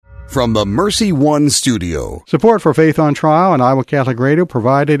from the Mercy One studio. Support for Faith on Trial and Iowa Catholic Radio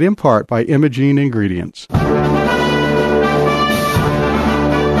provided in part by Imogene Ingredients.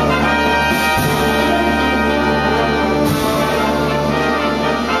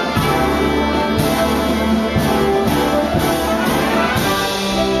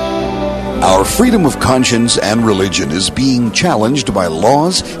 Our freedom of conscience and religion is being challenged by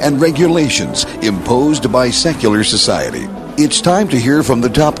laws and regulations imposed by secular society. It's time to hear from the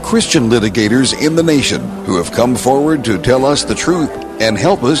top Christian litigators in the nation who have come forward to tell us the truth and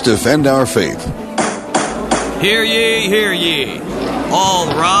help us defend our faith. Hear ye, hear ye. All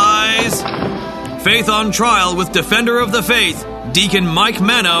rise. Faith on Trial with Defender of the Faith, Deacon Mike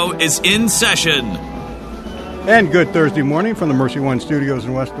Mano, is in session. And good Thursday morning from the Mercy One studios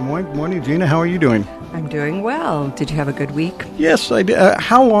in West Des Moines. Good morning, Gina. How are you doing? I'm doing well. Did you have a good week? Yes, I did.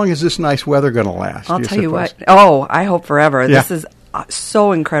 How long is this nice weather going to last? I'll tell you what. Oh, I hope forever. Yeah. This is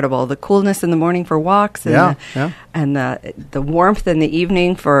so incredible. The coolness in the morning for walks, and the warmth in the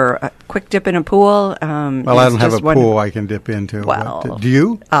evening for a quick dip in a pool. Well, I don't have a pool I can dip into. Well, but, do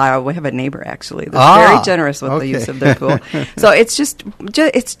you? We have a neighbor actually that's very generous with the use of their pool. So it's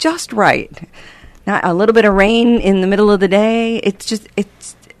just right. Not a little bit of rain in the middle of the day. It's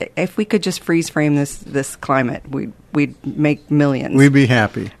if we could just freeze frame this climate, we'd make millions. We'd be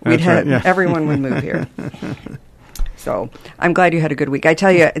happy. Everyone would move here. So I'm glad you had a good week. I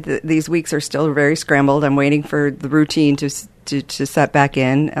tell you, these weeks are still very scrambled. I'm waiting for the routine to set back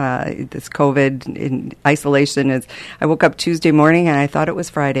in. This COVID in isolation I woke up Tuesday morning and I thought it was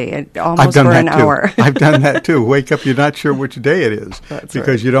Friday, almost for an hour. I've done that too. Wake up, you're not sure which day it is. That's because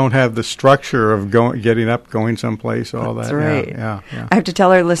right. You don't have the structure of getting up, going someplace, all That's that. Right. Yeah. I have to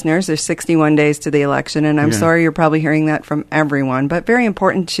tell our listeners there's 61 days to the election, and I'm sorry you're probably hearing that from everyone, but very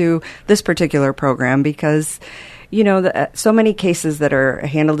important to this particular program because so many cases that are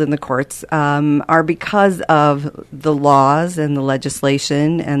handled in the courts are because of the laws and the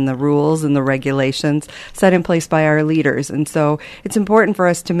legislation and the rules and the regulations set in place by our leaders. And so it's important for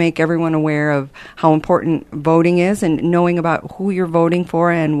us to make everyone aware of how important voting is and knowing about who you're voting for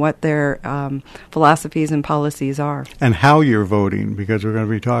and what their philosophies and policies are. And how you're voting, because we're going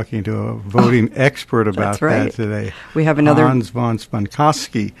to be talking to a voting expert about that today. We have another Hans von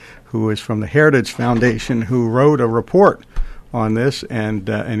Spankowski, who is from the Heritage Foundation, who wrote a report on this, and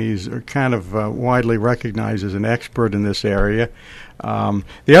he's kind of widely recognized as an expert in this area. The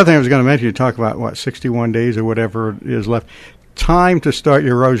other thing I was going to mention, you talk about, 61 days or whatever is left. Time to start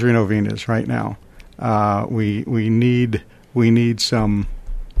your rosary novenas right now. We need some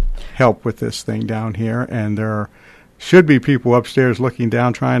help with this thing down here, and there should be people upstairs looking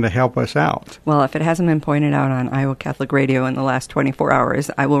down trying to help us out. Well, if it hasn't been pointed out on Iowa Catholic Radio in the last 24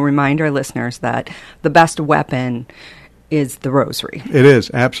 hours, I will remind our listeners that the best weapon is the rosary. It is,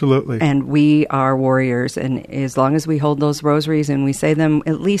 absolutely. And we are warriors, and as long as we hold those rosaries and we say them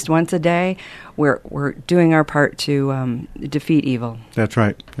at least once a day, we're doing our part to defeat evil. That's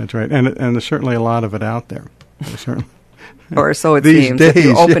right. And there's certainly a lot of it out there. Or so it These seems days, if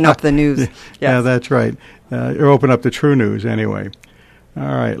you open up the news. Yes. Yeah, that's right. Or open up the true news anyway. All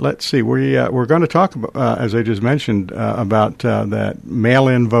right, let's see. We're going to talk about, as I just mentioned, about that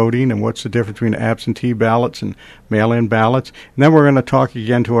mail-in voting and what's the difference between absentee ballots and mail-in ballots. And then we're going to talk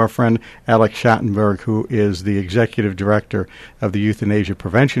again to our friend Alex Schadenberg, who is the executive director of the Euthanasia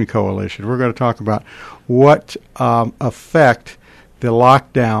Prevention Coalition. We're going to talk about what effect the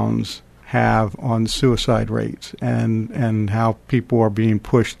lockdowns have on suicide rates and how people are being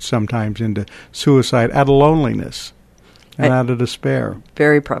pushed sometimes into suicide out of loneliness and out of despair.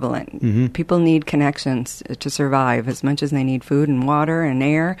 Very prevalent. Mm-hmm. People need connections to survive as much as they need food and water and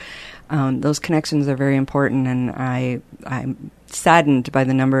air. Those connections are very important, and I'm saddened by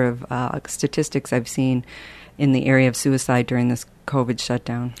the number of statistics I've seen in the area of suicide during this COVID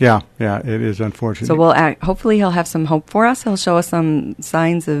shutdown. Yeah, it is unfortunate. So hopefully he'll have some hope for us. He'll show us some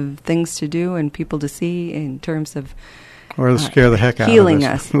signs of things to do and people to see in terms of or scare the heck out healing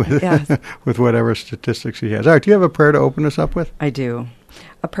of us. Yes. With whatever statistics he has. All right, do you have a prayer to open us up with? I do.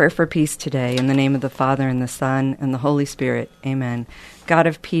 A prayer for peace today, in the name of the Father, and the Son, and the Holy Spirit. Amen. God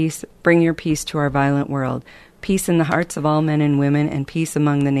of peace, bring your peace to our violent world. Peace in the hearts of all men and women, and peace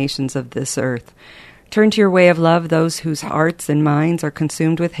among the nations of this earth. Turn to your way of love those whose hearts and minds are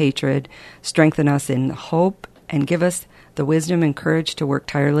consumed with hatred. Strengthen us in hope, and give us the wisdom and courage to work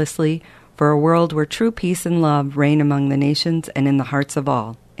tirelessly for a world where true peace and love reign among the nations and in the hearts of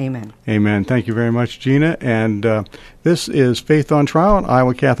all. Amen. Amen. Thank you very much, Gina. And this is Faith on Trial on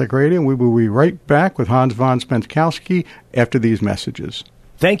Iowa Catholic Radio. We will be right back with Hans von Spankowski after these messages.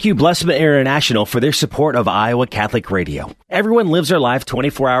 Thank you, Blessman International, for their support of Iowa Catholic Radio. Everyone lives their life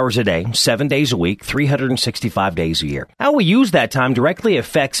 24 hours a day, 7 days a week, 365 days a year. How we use that time directly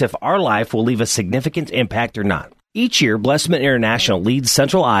affects if our life will leave a significant impact or not. Each year, Blessman International leads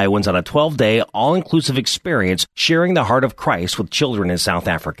Central Iowans on a 12-day, all-inclusive experience sharing the heart of Christ with children in South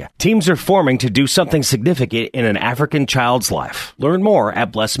Africa. Teams are forming to do something significant in an African child's life. Learn more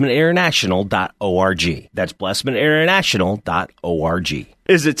at blessmaninternational.org. That's blessmaninternational.org.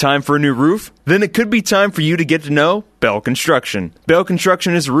 Is it time for a new roof? Then it could be time for you to get to know Bell Construction. Bell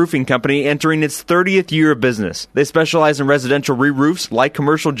Construction is a roofing company entering its 30th year of business. They specialize in residential re-roofs, light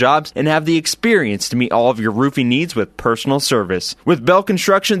commercial jobs, and have the experience to meet all of your roofing needs with personal service. With Bell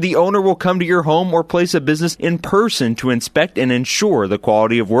Construction, the owner will come to your home or place of business in person to inspect and ensure the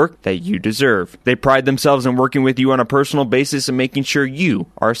quality of work that you deserve. They pride themselves in working with you on a personal basis and making sure you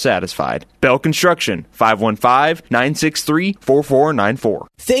are satisfied. Bell Construction, 515-963-4494.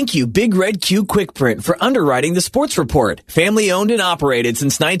 Thank you, Big Red Q Quick Print, for underwriting the sports report. Family owned and operated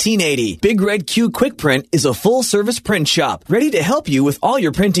since 1980, Big Red Q Quick Print is a full-service print shop ready to help you with all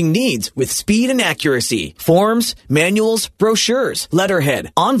your printing needs with speed and accuracy. Forms, manuals, brochures,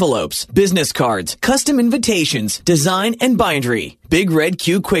 letterhead, envelopes, business cards, custom invitations, design, and bindery. Big Red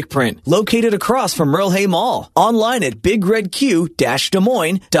Q Quick Print, located across from Merle Hay Mall. Online at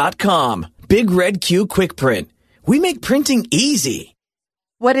bigredq-desmoines.com. Big Red Q Quick Print. We make printing easy.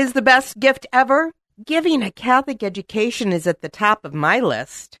 What is the best gift ever? Giving a Catholic education is at the top of my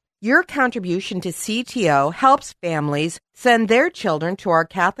list. Your contribution to CTO helps families send their children to our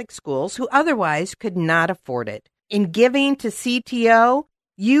Catholic schools who otherwise could not afford it. In giving to CTO,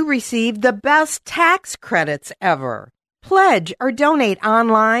 you receive the best tax credits ever. Pledge or donate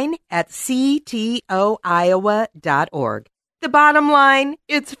online at ctoiowa.org. The bottom line,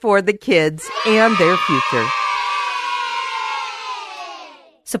 it's for the kids and their future.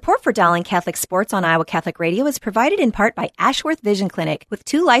 Support for Dowling Catholic Sports on Iowa Catholic Radio is provided in part by Ashworth Vision Clinic. With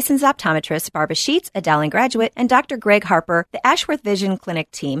 2 licensed optometrists, Barbara Sheets, a Dowling graduate, and Dr. Greg Harper, the Ashworth Vision Clinic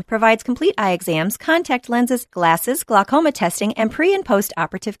team provides complete eye exams, contact lenses, glasses, glaucoma testing, and pre- and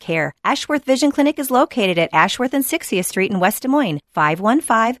post-operative care. Ashworth Vision Clinic is located at Ashworth and 60th Street in West Des Moines,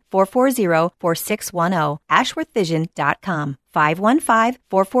 515-440-4610, ashworthvision.com.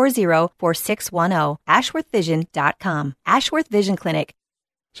 515-440-4610, ashworthvision.com. Ashworth Vision Clinic.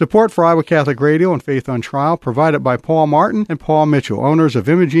 Support for Iowa Catholic Radio and Faith on Trial provided by Paul Martin and Paul Mitchell, owners of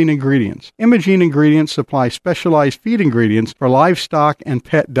Imogene Ingredients. Imogene Ingredients supply specialized feed ingredients for livestock and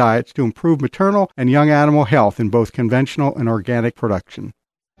pet diets to improve maternal and young animal health in both conventional and organic production.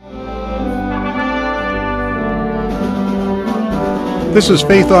 This is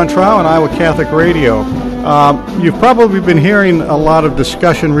Faith on Trial on Iowa Catholic Radio. You've probably been hearing a lot of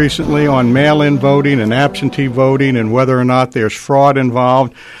discussion recently on mail-in voting and absentee voting and whether or not there's fraud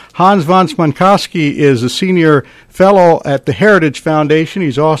involved. Hans von Spankowski is a senior fellow at the Heritage Foundation.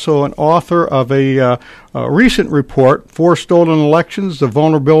 He's also an author of a recent report, 4 Stolen Elections, the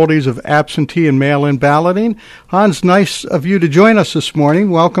Vulnerabilities of Absentee and Mail-in Balloting. Hans, nice of you to join us this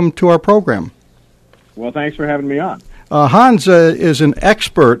morning. Welcome to our program. Well, thanks for having me on. Hans is an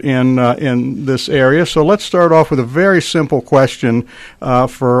expert in this area, so let's start off with a very simple question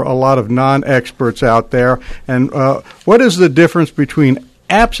for a lot of non-experts out there. And what is the difference between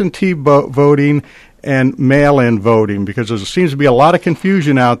absentee voting and mail-in voting? Because there seems to be a lot of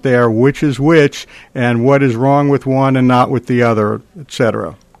confusion out there, which is which, and what is wrong with one and not with the other, et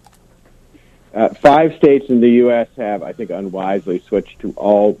cetera. 5 states in the U.S. have, I think, unwisely switched to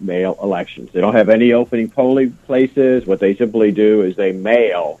all mail elections. They don't have any opening polling places. What they simply do is they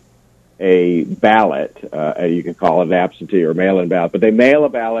mail a ballot. You can call it an absentee or mail-in ballot, but they mail a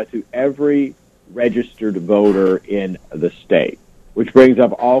ballot to every registered voter in the state, which brings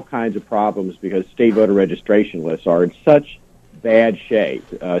up all kinds of problems because state voter registration lists are in such bad shape.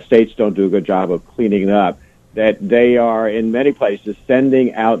 States don't do a good job of cleaning it up, that they are, in many places,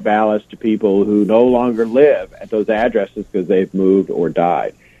 sending out ballots to people who no longer live at those addresses because they've moved or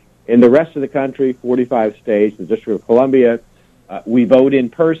died. In the rest of the country, 45 states, the District of Columbia, we vote in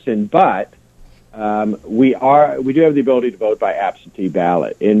person, but we do have the ability to vote by absentee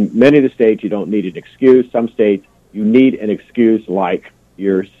ballot. In many of the states, you don't need an excuse. Some states, you need an excuse, like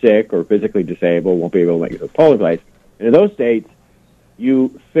you're sick or physically disabled, won't be able to make it to the polling place. And in those states,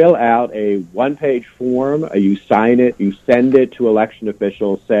 you fill out a one-page form, you sign it, you send it to election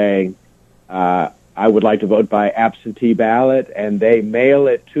officials saying, I would like to vote by absentee ballot, and they mail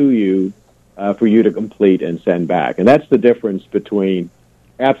it to you for you to complete and send back. And that's the difference between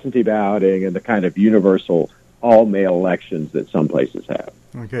absentee balloting and the kind of universal all-mail elections that some places have.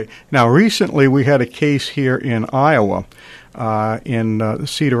 Okay. Now, recently we had a case here in Iowa, in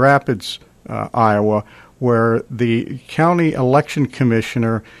Cedar Rapids, Iowa, where the county election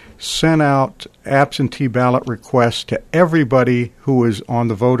commissioner sent out absentee ballot requests to everybody who was on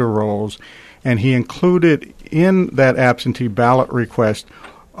the voter rolls, and he included in that absentee ballot request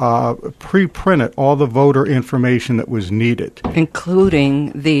pre-printed all the voter information that was needed,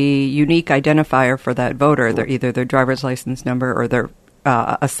 including the unique identifier for that voter, either their driver's license number or their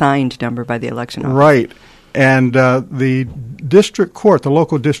assigned number by the election office. Right. And the district court, the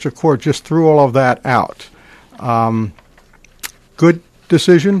local district court, just threw all of that out. Good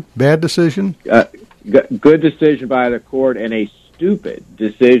decision? Bad decision? Good decision by the court, and a stupid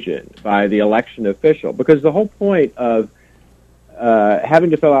decision by the election official. Because the whole point of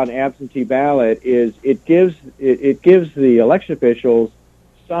having to fill out an absentee ballot is it gives the election officials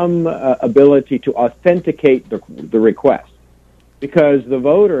some ability to authenticate the request. Because the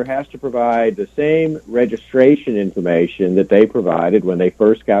voter has to provide the same registration information that they provided when they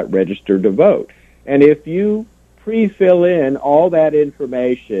first got registered to vote. And if you pre-fill in all that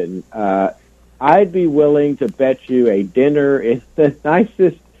information, I'd be willing to bet you a dinner in the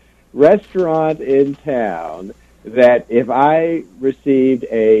nicest restaurant in town that if I received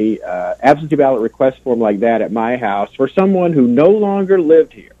a absentee ballot request form like that at my house for someone who no longer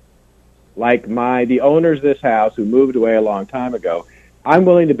lived here, like the owners of this house who moved away a long time ago, I'm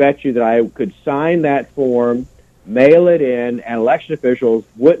willing to bet you that I could sign that form, mail it in, and election officials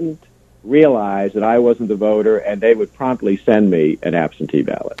wouldn't realize that I wasn't the voter, and they would promptly send me an absentee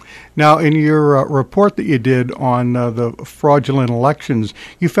ballot. Now, in your report that you did on the fraudulent elections,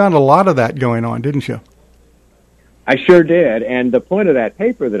 you found a lot of that going on, didn't you? I sure did, and the point of that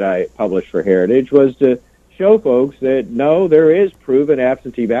paper that I published for Heritage was to show folks that, no, there is proven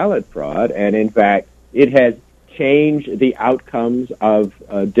absentee ballot fraud, and in fact, it has changed the outcomes of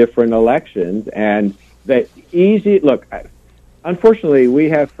different elections. And unfortunately, we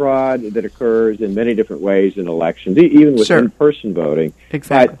have fraud that occurs in many different ways in elections, even with in-person voting.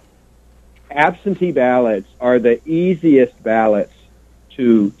 Exactly. But absentee ballots are the easiest ballots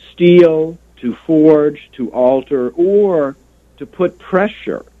to steal, to forge, to alter, or to put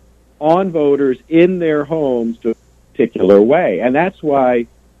pressure on voters in their homes to a particular way. And that's why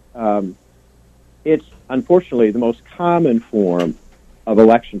it's unfortunately the most common form of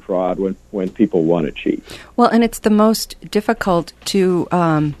election fraud when people want to cheat. Well, and it's the most difficult to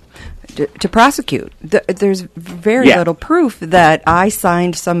prosecute. There's very little proof that I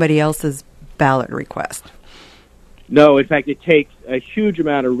signed somebody else's ballot request. No, in fact, it takes a huge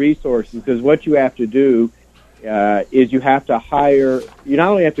amount of resources, because what you have to do is you have to you not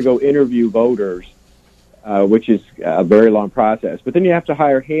only have to go interview voters, which is a very long process, but then you have to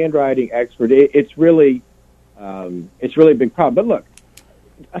hire handwriting experts. It's really a big problem. But look,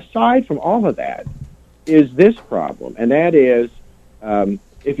 aside from all of that is this problem, and that is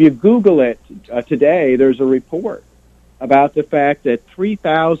if you Google it today, there's a report about the fact that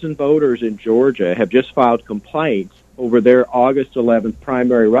 3,000 voters in Georgia have just filed complaints over their August 11th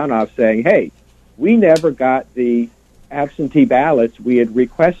primary runoff saying, hey, we never got the absentee ballots we had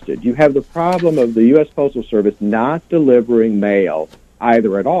requested. You have the problem of the U.S. Postal Service not delivering mail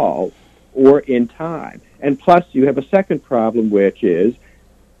either at all or in time. And plus, you have a second problem, which is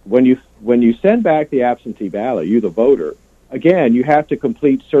when you send back the absentee ballot, you the voter, again, you have to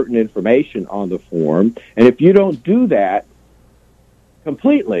complete certain information on the form. And if you don't do that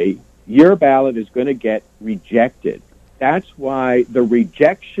completely, your ballot is going to get rejected. That's why the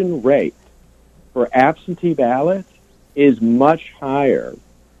rejection rate for absentee ballots is much higher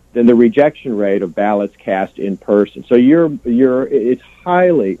than the rejection rate of ballots cast in person. So it's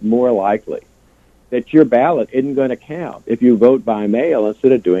highly more likely that your ballot isn't going to count if you vote by mail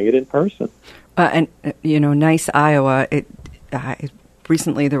instead of doing it in person. Nice Iowa,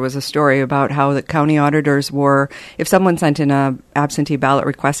 recently there was a story about how the county auditors if someone sent in an absentee ballot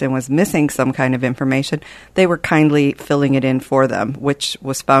request and was missing some kind of information, they were kindly filling it in for them, which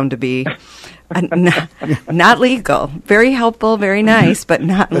was found to be not legal. Very helpful, very nice, but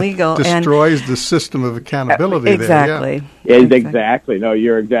not legal. Destroys the system of accountability. Exactly. There, yeah. Exactly. No,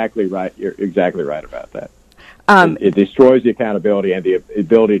 you're exactly right. You're exactly right about that. It destroys the accountability and the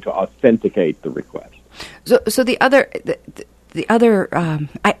ability to authenticate the request. So the other,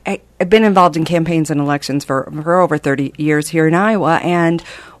 I've been involved in campaigns and elections for over 30 years here in Iowa, and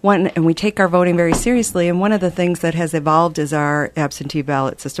we take our voting very seriously. And one of the things that has evolved is our absentee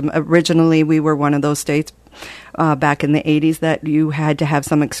ballot system. Originally, we were one of those states back in the 80s that you had to have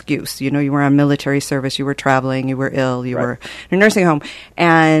some excuse. You know, you were on military service, you were traveling, you were ill, you were in a nursing home.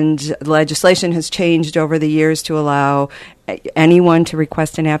 And legislation has changed over the years to allow anyone to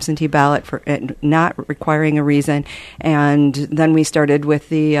request an absentee ballot for not requiring a reason. And then we started with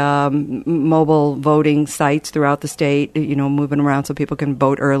the mobile voting sites throughout the state, you know, moving around so people can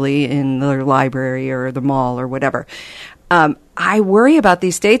vote early in their library or the mall or whatever. I worry about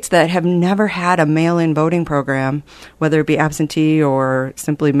these states that have never had a mail-in voting program, whether it be absentee or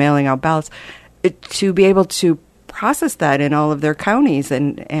simply mailing out ballots, to be able to process that in all of their counties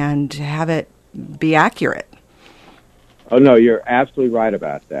and have it be accurate. Oh, no, you're absolutely right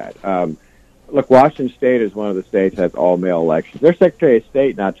about that. Look, Washington State is one of the states that has all-mail elections. Their Secretary of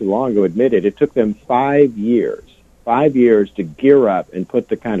State not too long ago admitted it took them 5 years to gear up and put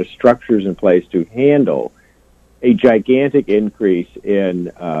the kind of structures in place to handle a gigantic increase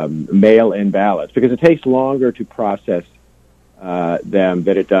in mail-in ballots, because it takes longer to process them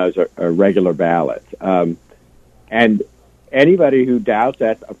than it does a regular ballot. And anybody who doubts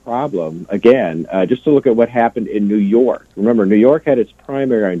that's a problem, again, just to look at what happened in New York. Remember, New York had its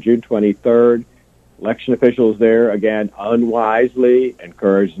primary on June 23rd. Election officials there, again, unwisely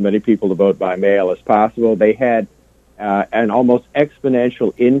encouraged as many people to vote by mail as possible. They had an almost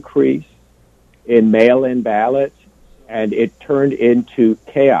exponential increase in mail-in ballots, and it turned into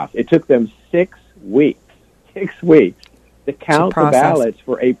chaos. It took them 6 weeks to count the ballots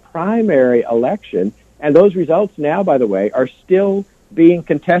for a primary election. And those results now, by the way, are still being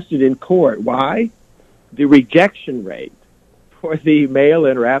contested in court. Why? The rejection rate for the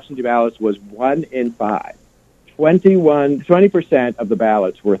mail-in or absentee ballots was 1 in 5. 20% of the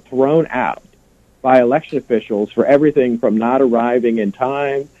ballots were thrown out by election officials for everything from not arriving in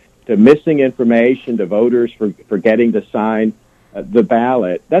time to missing information to voters forgetting to sign the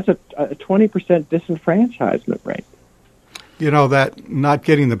ballot. That's a 20% disenfranchisement rate. You know, that not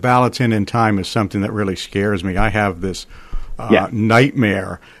getting the ballots in time is something that really scares me. I have this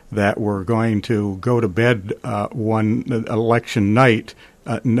nightmare that we're going to go to bed one election night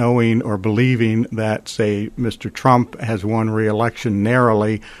knowing or believing that, say, Mr. Trump has won re-election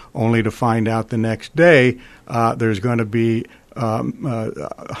narrowly, only to find out the next day there's going to be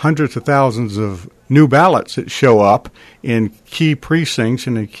hundreds of thousands of new ballots that show up in key precincts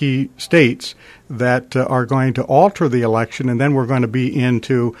and in key states that are going to alter the election, and then we're going to be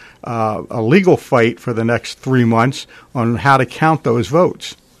into a legal fight for the next 3 months on how to count those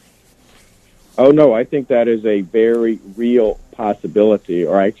votes. Oh, no, I think that is a very real possibility,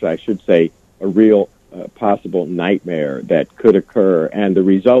 or actually I should say a real possible nightmare that could occur. And the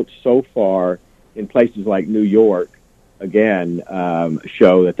results so far in places like New York, again,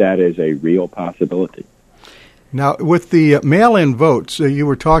 show that is a real possibility. Now, with the mail-in votes, you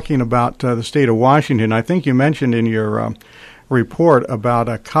were talking about the state of Washington. I think you mentioned in your report about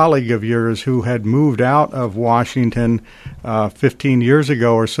a colleague of yours who had moved out of Washington 15 years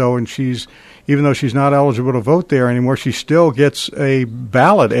ago or so, and even though she's not eligible to vote there anymore, she still gets a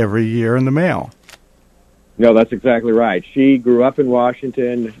ballot every year in the mail. No, that's exactly right. She grew up in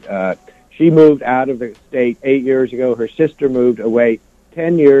Washington. She moved out of the state 8 years ago. Her sister moved away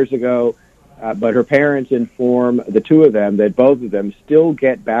 10 years ago. But her parents inform the two of them that both of them still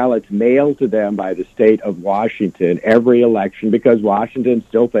get ballots mailed to them by the state of Washington every election because Washington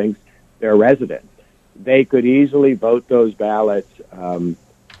still thinks they're residents. They could easily vote those ballots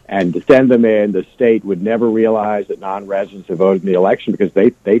and send them in. The state would never realize that non-residents have voted in the election because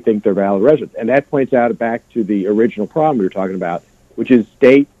they think they're valid residents. And that points out back to the original problem we were talking about, which is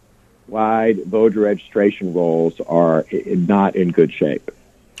statewide voter registration rolls are not in good shape.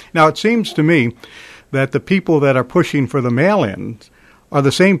 Now, it seems to me that the people that are pushing for the mail-ins are the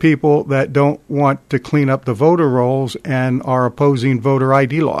same people that don't want to clean up the voter rolls and are opposing voter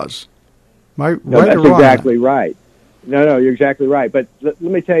ID laws. Am I right or wrong? That's exactly right. No, you're exactly right. But let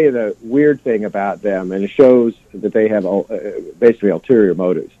me tell you the weird thing about them, and it shows that they have basically ulterior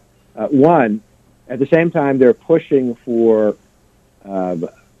motives. One, at the same time they're pushing for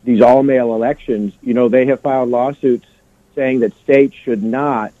these all-mail elections, you know, they have filed lawsuits saying that states should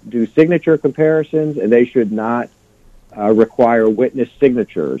not do signature comparisons and they should not require witness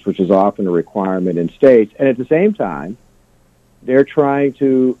signatures, which is often a requirement in states. And at the same time, they're trying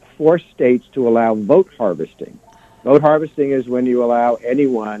to force states to allow vote harvesting. Vote harvesting is when you allow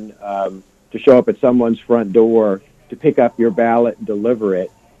anyone to show up at someone's front door to pick up your ballot and deliver it.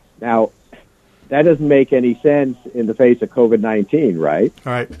 Now, that doesn't make any sense in the face of COVID-19, right?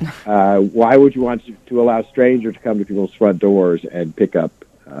 All right. Why would you want to allow strangers to come to people's front doors and pick up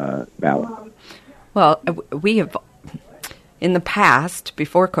ballots? Well, we have, in the past,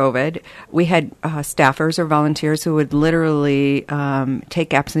 before COVID, we had staffers or volunteers who would literally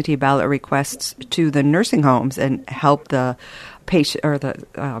take absentee ballot requests to the nursing homes and help the patient or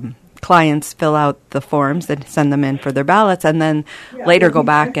the clients fill out the forms and send them in for their ballots, and then later go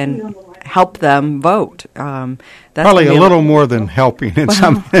back and help them vote. That's probably a little more than helping in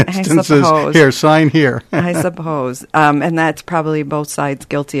some instances. Here, sign here. I suppose. And that's probably both sides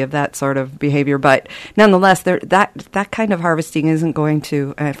guilty of that sort of behavior. But nonetheless, that kind of harvesting isn't going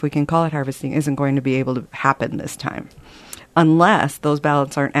to, if we can call it harvesting, isn't going to be able to happen this time unless those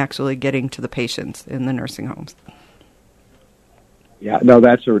ballots aren't actually getting to the patients in the nursing homes. Yeah, no,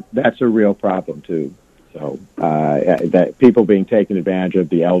 that's a real problem too. So that people being taken advantage of,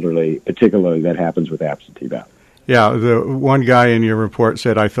 the elderly, particularly, that happens with absentee ballots. Yeah, the one guy in your report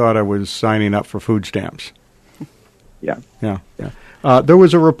said, "I thought I was signing up for food stamps." Yeah. There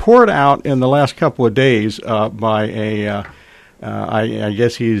was a report out in the last couple of days by I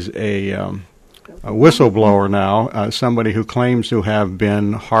guess he's a whistleblower now, somebody who claims to have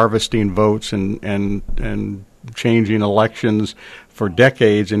been harvesting votes and changing elections for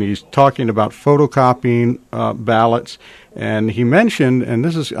decades, and he's talking about photocopying ballots. And he mentioned, and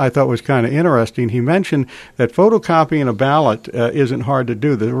this is I thought was kind of interesting, he mentioned that photocopying a ballot isn't hard to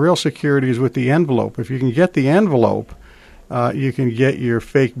do. The real security is with the envelope. If you can get the envelope, you can get your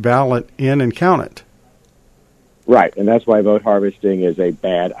fake ballot in and count it. Right, and that's why vote harvesting is a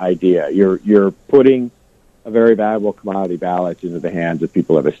bad idea. You're putting a very valuable commodity ballot into the hands of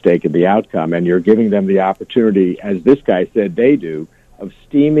people who have a stake in the outcome, and you're giving them the opportunity, as this guy said they do, of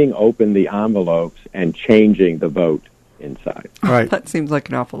steaming open the envelopes and changing the vote inside. Right. That seems like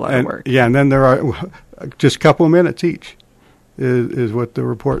an awful lot of work. Yeah, and then there are just a couple of minutes each, is what the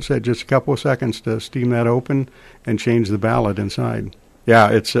report said, just a couple of seconds to steam that open and change the ballot inside. Yeah,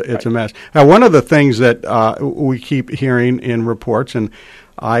 it's a mess. Now, one of the things that we keep hearing in reports, and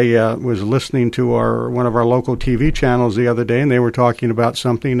I was listening to one of our local TV channels the other day, and they were talking about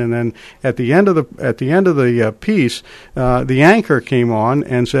something. And then at the end of the piece, the anchor came on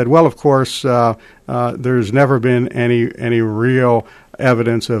and said, "Well, of course, there's never been any real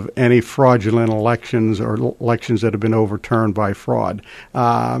evidence of any fraudulent elections or elections that have been overturned by fraud."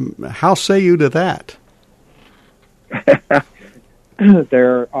 How say you to that?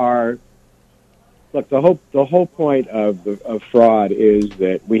 There are. Look, the whole point of fraud is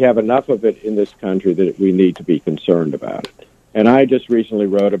that we have enough of it in this country that we need to be concerned about it. And I just recently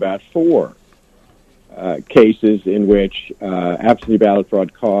wrote about 4 cases in which absentee ballot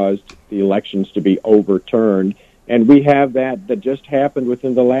fraud caused the elections to be overturned, and we have that just happened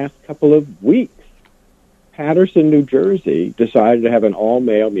within the last couple of weeks. Paterson, New Jersey, decided to have an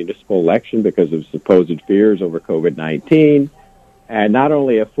all-male municipal election because of supposed fears over COVID-19. And not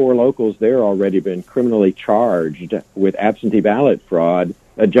only have 4 locals there already been criminally charged with absentee ballot fraud,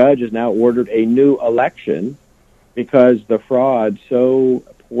 a judge has now ordered a new election because the fraud so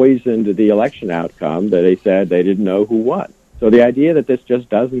poisoned the election outcome that they said they didn't know who won. So the idea that this just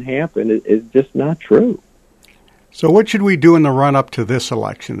doesn't happen is just not true. So what should we do in the run-up to this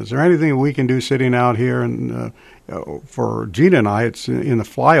election? Is there anything we can do sitting out here? And for Gina and I, it's in the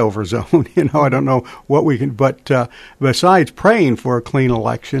flyover zone. I don't know what we can. But besides praying for a clean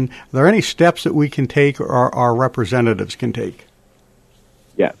election, are there any steps that we can take or our representatives can take?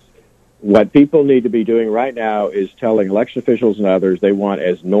 Yes. What people need to be doing right now is telling election officials and others they want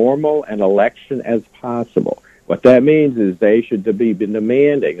as normal an election as possible. What that means is they should be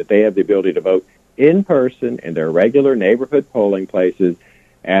demanding that they have the ability to vote in person in their regular neighborhood polling places,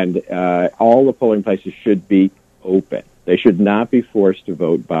 and all the polling places should be open. They should not be forced to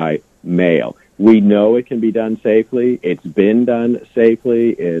vote by mail. We know it can be done safely. It's been done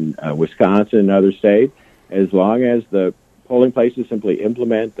safely in Wisconsin and other states. As long as the polling places simply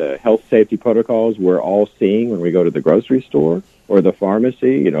implement the health safety protocols we're all seeing when we go to the grocery store or the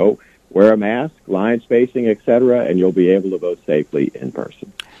pharmacy, wear a mask, line spacing, etc., and you'll be able to vote safely in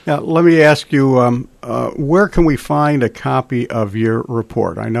person. Now, let me ask you, where can we find a copy of your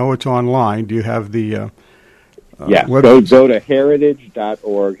report? I know it's online. Do you have the go to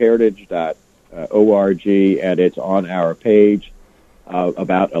heritage.org, heritage.org, and it's on our page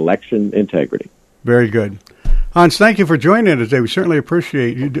about election integrity. Very good. Hans, thank you for joining us today. We certainly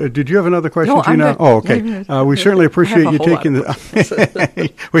appreciate you. Did you have another question, no, Gina? Oh, okay. We certainly appreciate you taking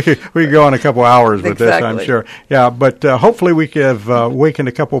the. we could go on a couple hours with this, I'm sure. Yeah, but hopefully we could have wakened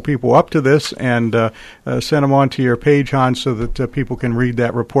a couple of people up to this and send them on to your page, Hans, so that people can read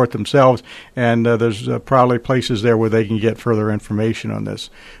that report themselves. And there's probably places there where they can get further information on this.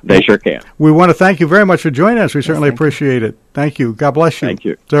 They sure can. We want to thank you very much for joining us. We certainly appreciate it. Thank you. God bless you. Thank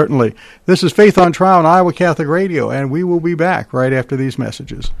you. Certainly. This is Faith on Trial on Iowa Catholic Radio. Radio, and we will be back right after these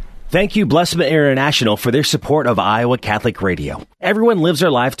messages. Thank you, Blessman International, for their support of Iowa Catholic Radio. Everyone lives their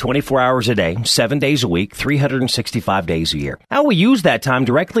life 24 hours a day, 7 days a week, 365 days a year. How we use that time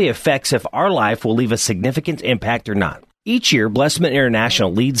directly affects if our life will leave a significant impact or not. Each year, Blessman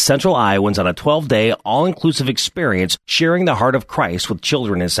International leads Central Iowans on a 12-day, all-inclusive experience sharing the heart of Christ with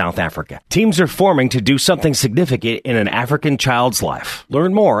children in South Africa. Teams are forming to do something significant in an African child's life.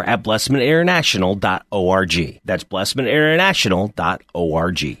 Learn more at blessmaninternational.org. That's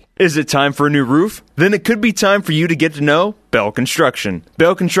blessmaninternational.org. Is it time for a new roof? Then it could be time for you to get to know Bell Construction.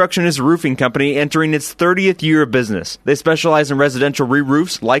 Bell Construction is a roofing company entering its 30th year of business. They specialize in residential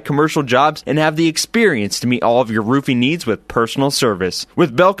re-roofs, light commercial jobs, and have the experience to meet all of your roofing needs with personal service.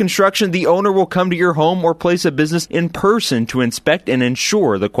 With Bell Construction, the owner will come to your home or place of business in person to inspect and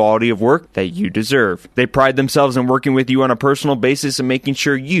ensure the quality of work that you deserve. They pride themselves in working with you on a personal basis and making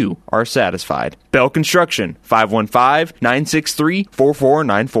sure you are satisfied. Bell Construction,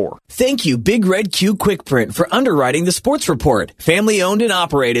 515-963-4494. Thank you, Big Red Q Quick Print, for underwriting the sports report. Family owned and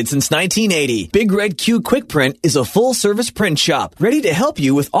operated since 1980, Big Red Q Quick Print is a full-service print shop ready to help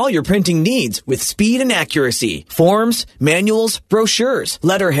you with all your printing needs with speed and accuracy. Forms, manuals, brochures,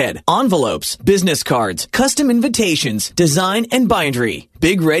 letterhead, envelopes, business cards, custom invitations, design, and bindery.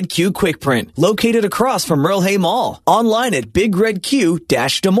 Big Red Q Quick Print, located across from Merle Hay Mall. Online at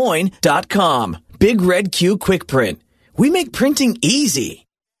bigredq-desmoines.com. Big Red Q Quick Print. We make printing easy.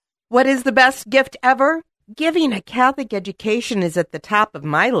 What is the best gift ever? Giving a Catholic education is at the top of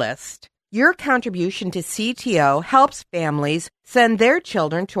my list. Your contribution to CTO helps families send their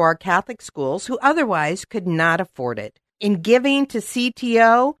children to our Catholic schools who otherwise could not afford it. In giving to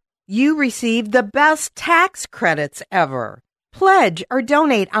CTO, you receive the best tax credits ever. Pledge or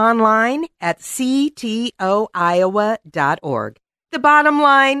donate online at ctoiowa.org. The bottom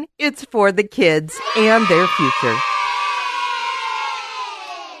line, it's for the kids and their future.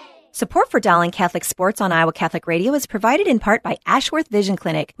 Support for Dowling Catholic Sports on Iowa Catholic Radio is provided in part by Ashworth Vision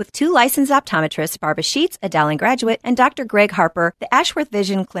Clinic. With 2 licensed optometrists, Barbara Sheets, a Dowling graduate, and Dr. Greg Harper, the Ashworth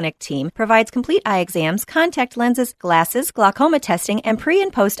Vision Clinic team provides complete eye exams, contact lenses, glasses, glaucoma testing, and pre-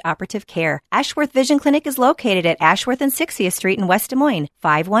 and post-operative care. Ashworth Vision Clinic is located at Ashworth and 60th Street in West Des Moines,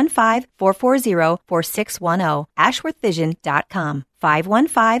 515-440-4610, ashworthvision.com.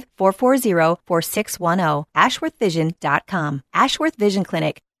 515-440-4610, ashworthvision.com. Ashworth Vision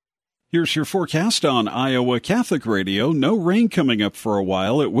Clinic. Here's your forecast on Iowa Catholic Radio. No rain coming up for a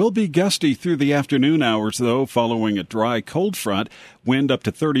while. It will be gusty through the afternoon hours, though, following a dry cold front. Wind up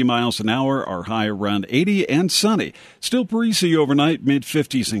to 30 miles an hour, our high around 80, and sunny. Still breezy overnight,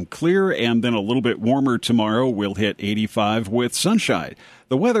 mid-50s and clear, and then a little bit warmer tomorrow. We'll hit 85 with sunshine.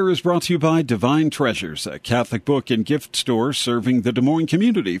 The weather is brought to you by Divine Treasures, a Catholic book and gift store serving the Des Moines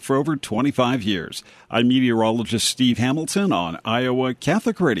community for over 25 years. I'm meteorologist Steve Hamilton on Iowa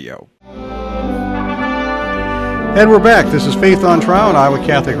Catholic Radio. And we're back. This is Faith on Trial on Iowa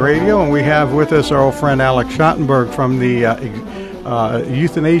Catholic Radio, and we have with us our old friend Alex Schadenberg from the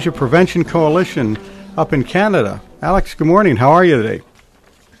Euthanasia Prevention Coalition up in Canada. Alex, good morning. How are you today?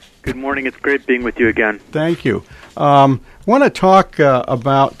 Good morning. It's great being with you again. Thank you. Want to talk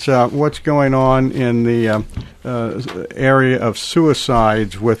about what's going on in the area of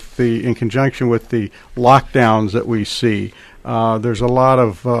suicides in conjunction with the lockdowns that we see. There's a lot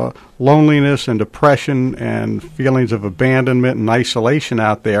of loneliness and depression and feelings of abandonment and isolation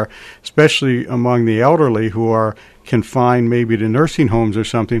out there, especially among the elderly who are confined maybe to nursing homes or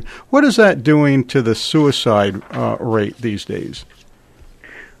something. What is that doing to the suicide rate these days?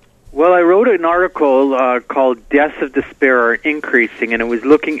 Well, I wrote an article called Deaths of Despair Are Increasing, and it was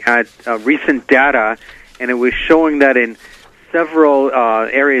looking at recent data, and it was showing that in several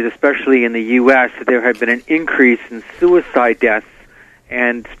areas, especially in the U.S., there had been an increase in suicide deaths,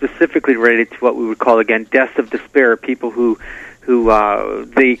 and specifically related to what we would call, again, deaths of despair, people who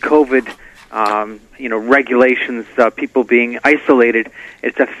the COVID regulations, people being isolated,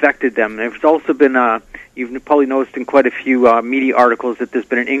 it's affected them. And there's also been, you've probably noticed in quite a few media articles that there's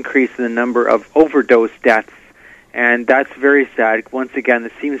been an increase in the number of overdose deaths, and that's very sad. Once again,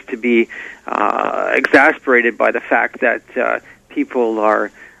 this seems to be exasperated by the fact that people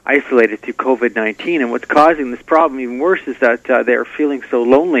are isolated to COVID-19, and what's causing this problem even worse is that they're feeling so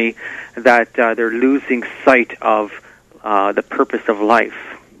lonely that they're losing sight of the purpose of life.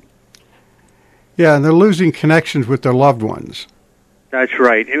 Yeah, and they're losing connections with their loved ones. That's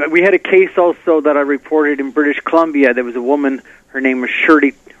right. We had a case also that I reported in British Columbia. There was a woman, her name was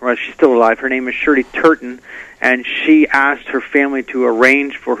Shirley, well, she's still alive, her name is Shirley Turton, and she asked her family to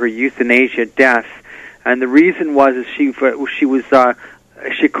arrange for her euthanasia death. And the reason was she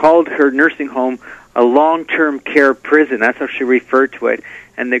called her nursing home a long-term care prison. That's how she referred to it.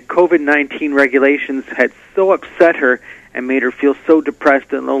 And the COVID-19 regulations had so upset her and made her feel so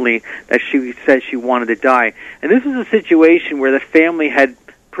depressed and lonely that she said she wanted to die. And this was a situation where the family had,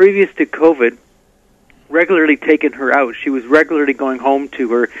 previous to COVID, regularly taken her out. She was regularly going home to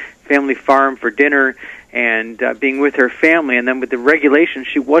her family farm for dinner and being with her family. And then with the regulations,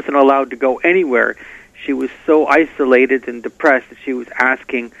 she wasn't allowed to go anywhere. She was so isolated and depressed that she was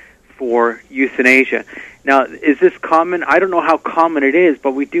asking for euthanasia. Now, is this common? I don't know how common it is,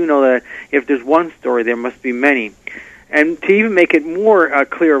 but we do know that if there's one story, there must be many. And to even make it more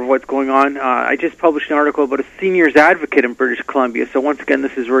clear of what's going on, I just published an article about a seniors advocate in British Columbia. So once again,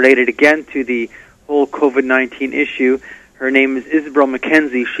 this is related again to the whole COVID-19 issue. Her name is Isabel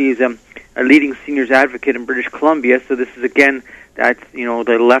McKenzie. She's a leading seniors advocate in British Columbia. So this is again, that's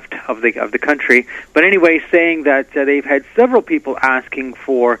the left of the country. But anyway, saying that they've had several people asking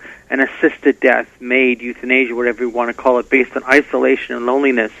for an assisted death, MAID, euthanasia, whatever you want to call it, based on isolation and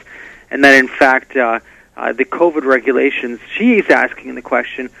loneliness, and that in fact the COVID regulations, she's asking the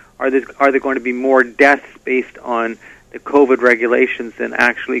question: are there going to be more deaths based on the COVID regulations than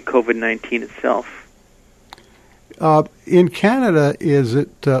actually COVID-19 itself? In Canada, is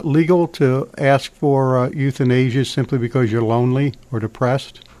it legal to ask for euthanasia simply because you're lonely or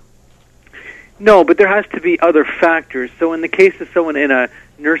depressed? No, but there has to be other factors. So in the case of someone in a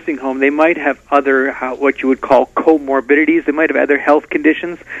nursing home, they might have other, what you would call comorbidities. They might have other health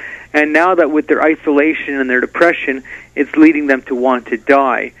conditions. And now that with their isolation and their depression, it's leading them to want to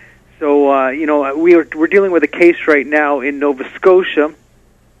die. So, we're dealing with a case right now in Nova Scotia,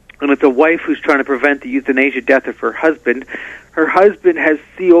 and it's a wife who's trying to prevent the euthanasia death of her husband. Her husband has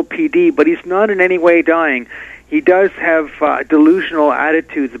COPD, but he's not in any way dying. He does have delusional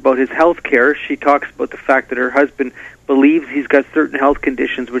attitudes about his health care. She talks about the fact that her husband believes he's got certain health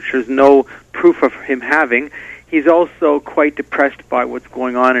conditions which there's no proof of him having. He's also quite depressed by what's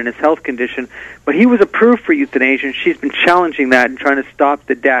going on in his health condition. But he was approved for euthanasia, and she's been challenging that and trying to stop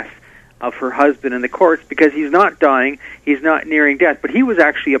the death of her husband in the courts because he's not dying, he's not nearing death, but he was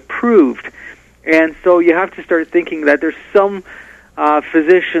actually approved. And so you have to start thinking that there's some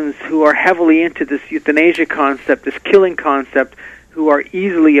physicians who are heavily into this euthanasia concept, this killing concept, who are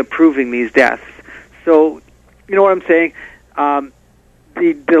easily approving these deaths. So, you know what I'm saying?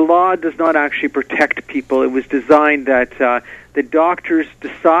 The law does not actually protect people. It was designed that the doctors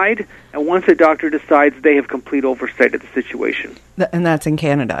decide, and once a doctor decides, they have complete oversight of the situation. And that's in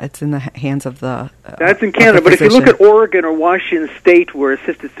Canada. It's in the hands of the That's in Canada, but if you look at Oregon or Washington State, where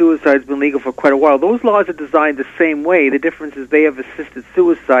assisted suicide has been legal for quite a while, those laws are designed the same way. The difference is they have assisted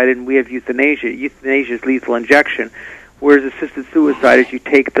suicide and we have euthanasia. Euthanasia is lethal injection, whereas assisted suicide is you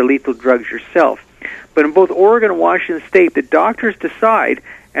take the lethal drugs yourself. But in both Oregon and Washington State, the doctors decide,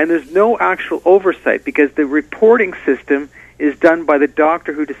 and there's no actual oversight because the reporting system is done by the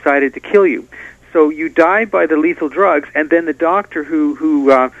doctor who decided to kill you. So you die by the lethal drugs, and then the doctor who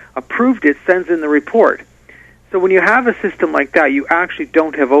approved it sends in the report. So when you have a system like that, you actually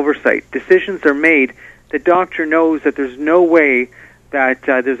don't have oversight. Decisions are made. The doctor knows that there's no way that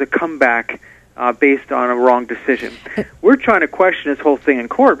there's a comeback based on a wrong decision. We're trying to question this whole thing in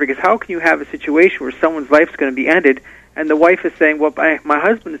court because how can you have a situation where someone's life's going to be ended and the wife is saying, well, my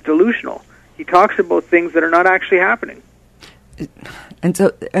husband is delusional. He talks about things that are not actually happening.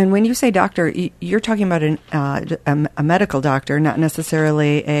 And when you say doctor, you're talking about a medical doctor, not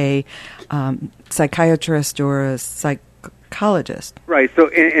necessarily a psychiatrist or a psychologist. Right. So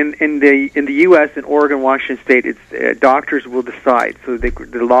in the U.S., in Oregon, Washington State, it's doctors will decide. So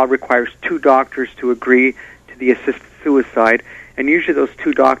the law requires two doctors to agree to the assisted suicide, and usually those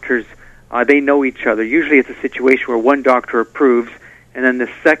two doctors they know each other. Usually it's a situation where one doctor approves, and then the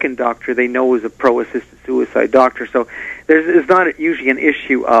second doctor they know is a pro-assisted suicide doctor. So there's not usually an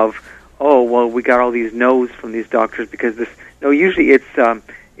issue of, oh, well, we got all these no's from these doctors because this. No, usually it's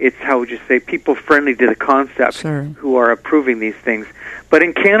how would you say, people friendly to the concept who are approving these things. But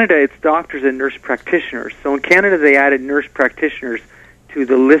in Canada, it's doctors and nurse practitioners. So in Canada, they added nurse practitioners to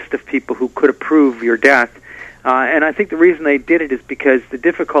the list of people who could approve your death. And I think the reason they did it is because the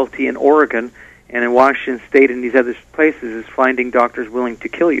difficulty in Oregon and in Washington State and these other places is finding doctors willing to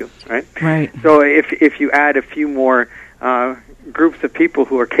kill you, right? Right. So if you add a few more groups of people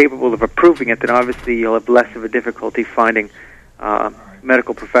who are capable of approving it, then obviously you'll have less of a difficulty finding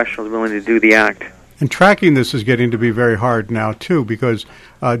medical professionals willing to do the act. And tracking this is getting to be very hard now, too, because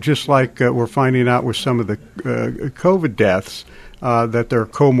just like we're finding out with some of the COVID deaths, that there are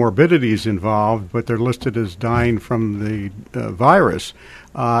comorbidities involved, but they're listed as dying from the virus.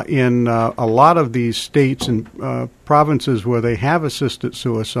 In a lot of these states and provinces where they have assisted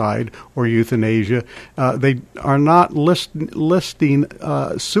suicide or euthanasia, they are not listing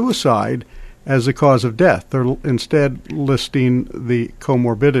suicide as a cause of death. They're instead listing the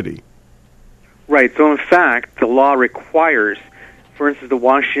comorbidity. Right. So, in fact, the law requires, for instance, the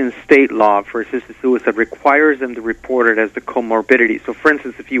Washington state law for assisted suicide requires them to report it as the comorbidity. So, for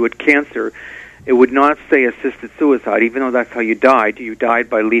instance, if you had cancer, it would not say assisted suicide, even though that's how you died. You died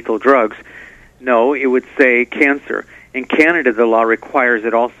by lethal drugs. No, it would say cancer. In Canada, the law requires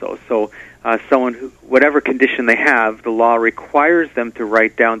it also. So, someone who, whatever condition they have, the law requires them to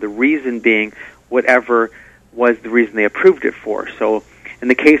write down the reason being whatever was the reason they approved it for. So, in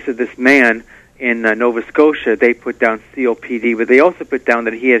the case of this man in Nova Scotia, they put down COPD, but they also put down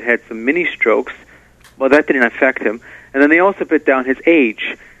that he had had some mini strokes. Well, that didn't affect him. And then they also put down his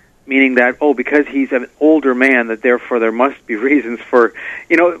age, meaning that, because he's an older man, that therefore there must be reasons for,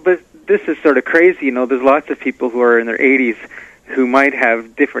 but this is sort of crazy. There's lots of people who are in their 80s who might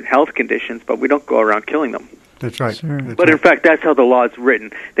have different health conditions, but we don't go around killing them. That's right. Sure. But in fact, that's how the law is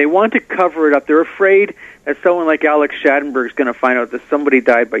written. They want to cover it up. They're afraid that someone like Alex Schadenberg is going to find out that somebody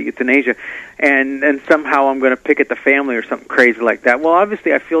died by euthanasia, and somehow I'm going to picket the family or something crazy like that. Well,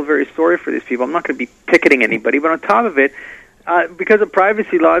 obviously, I feel very sorry for these people. I'm not going to be picketing anybody, but on top of it, because of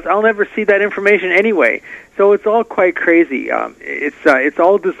privacy laws, I'll never see that information anyway. So it's all quite crazy. It's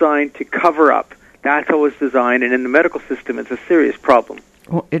all designed to cover up. That's how it's designed, and in the medical system, it's a serious problem.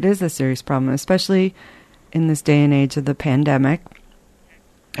 Well, it is a serious problem, especially in this day and age of the pandemic.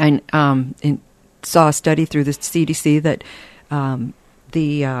 I saw a study through the CDC that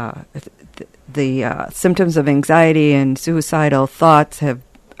the symptoms of anxiety and suicidal thoughts have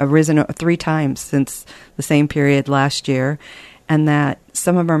arisen 3 times since the same period last year, and that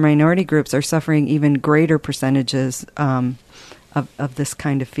some of our minority groups are suffering even greater percentages of this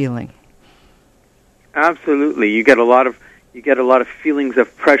kind of feeling. Absolutely, you get a lot of feelings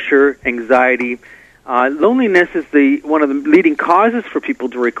of pressure, anxiety. Loneliness is one of the leading causes for people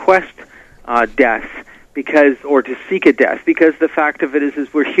to request death or to seek a death, because the fact of it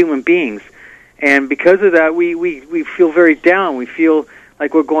is we're human beings, and because of that we feel very down. We feel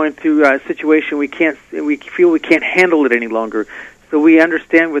like we're going through a situation we feel we can't handle it any longer. So we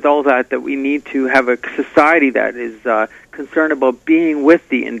understand with all that we need to have a society that is concerned about being with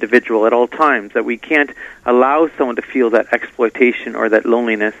the individual at all times, that we can't allow someone to feel that exploitation or that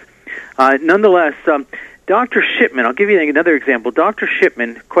loneliness. Nonetheless, Dr. Shipman, I'll give you another example. Dr.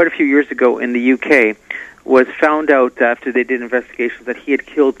 Shipman, quite a few years ago in the UK, was found out after they did investigations that he had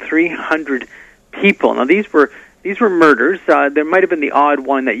killed 300 people. Now, these were murders. There might have been the odd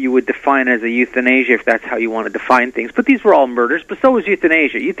one that you would define as a euthanasia, if that's how you want to define things. But these were all murders, but so was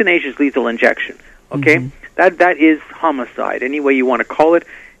euthanasia. Euthanasia is lethal injection, okay? Mm-hmm. That is homicide, any way you want to call it.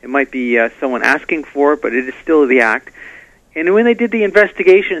 It might be someone asking for it, but it is still the act. And when they did the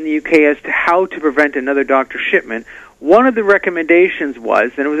investigation in the UK as to how to prevent another Dr. Shipman, one of the recommendations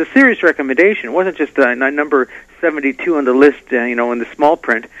was, and it was a serious recommendation, it wasn't just number 72 on the list, in the small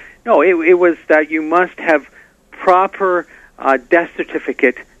print. No, it was that you must have proper death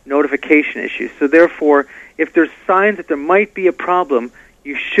certificate notification issues. So therefore, if there's signs that there might be a problem,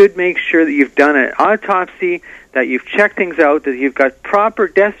 you should make sure that you've done an autopsy, that you've checked things out, that you've got proper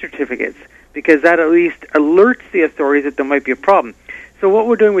death certificates, because that at least alerts the authorities that there might be a problem. So what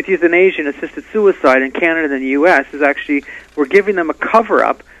we're doing with euthanasia and assisted suicide in Canada and the U.S. is actually we're giving them a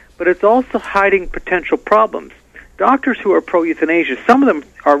cover-up, but it's also hiding potential problems. Doctors who are pro-euthanasia, some of them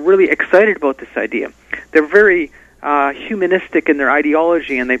are really excited about this idea. They're very humanistic in their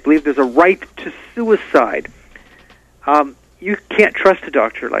ideology, and they believe there's a right to suicide. You can't trust a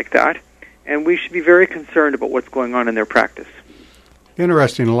doctor like that, and we should be very concerned about what's going on in their practice.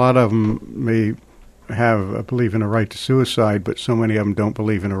 Interesting. A lot of them may have a belief in a right to suicide, but so many of them don't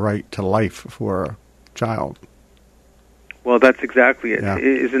believe in a right to life for a child. Well, that's exactly it. Yeah.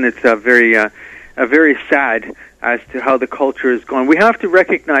 Isn't it very sad as to how the culture is going? We have to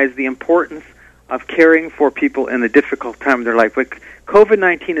recognize the importance of caring for people in the difficult time of their life. But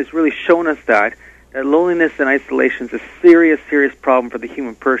COVID-19 has really shown us that loneliness and isolation is a serious, serious problem for the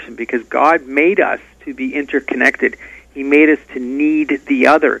human person, because God made us to be interconnected. He made us to need the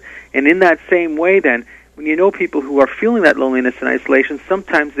other. And in that same way, then, when you know people who are feeling that loneliness and isolation,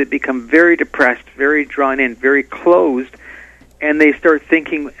 sometimes they become very depressed, very drawn in, very closed, and they start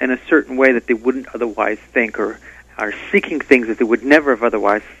thinking in a certain way that they wouldn't otherwise think, or are seeking things that they would never have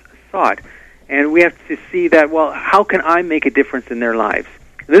otherwise thought. And we have to see that, well, how can I make a difference in their lives?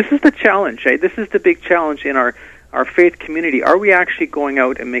 This is the challenge, eh? This is the big challenge in our faith community. Are we actually going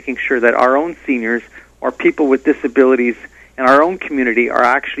out and making sure that our own seniors or people with disabilities in our own community are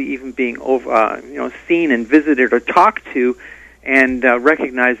actually even being seen and visited or talked to and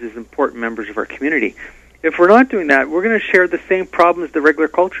recognized as important members of our community? If we're not doing that, we're going to share the same problems the regular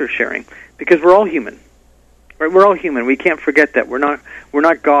culture is sharing, because we're all human. Right? We're all human. We can't forget that. We're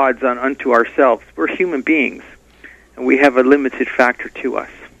not gods unto ourselves. We're human beings, and we have a limited factor to us.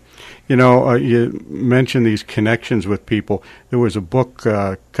 You know, you mentioned these connections with people. There was a book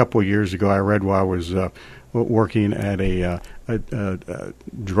a couple of years ago I read while I was working at a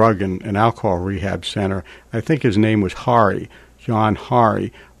drug and alcohol rehab center. I think his name was Hari. John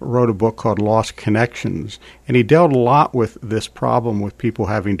Hari wrote a book called Lost Connections, and he dealt a lot with this problem with people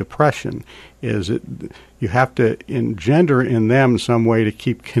having depression. You have to engender in them some way to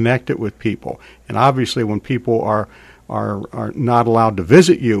keep connected with people. And obviously when people are not allowed to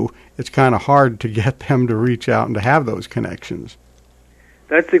visit you, it's kind of hard to get them to reach out and to have those connections.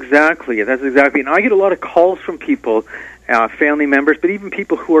 That's exactly it. And I get a lot of calls from people, family members, but even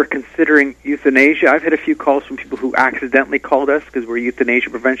people who are considering euthanasia. I've had a few calls from people who accidentally called us because we're a Euthanasia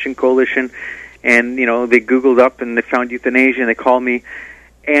Prevention Coalition, and they Googled up and they found euthanasia and they called me.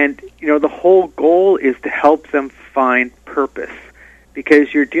 And the whole goal is to help them find purpose,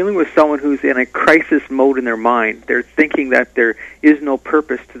 because you're dealing with someone who's in a crisis mode in their mind. They're thinking that there is no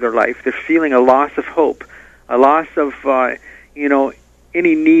purpose to their life. They're feeling a loss of hope, a loss of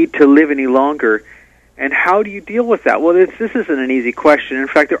any need to live any longer. And how do you deal with that? Well, this isn't an easy question. In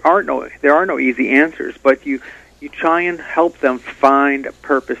fact, there are no easy answers. But you try and help them find a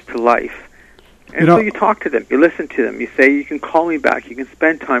purpose to life. And so you talk to them, you listen to them, you say, you can call me back, you can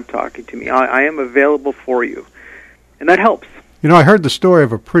spend time talking to me. I am available for you. And that helps. I heard the story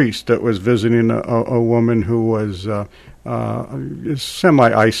of a priest that was visiting a woman who was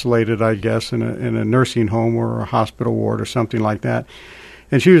semi-isolated, I guess, in a nursing home or a hospital ward or something like that.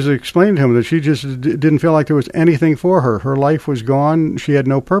 And she was explaining to him that she just didn't feel like there was anything for her. Her life was gone. She had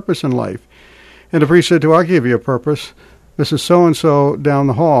no purpose in life. And the priest said to her, I'll give you a purpose. Mrs. So-and-so down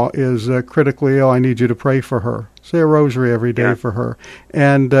the hall is critically ill. I need you to pray for her. Say a rosary every day for her.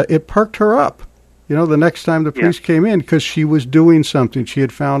 And it perked her up. The next time the priest came in, because she was doing something. She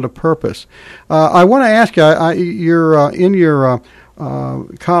had found a purpose. I want to ask you, you're in your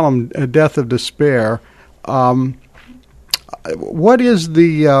column, Death of Despair, what is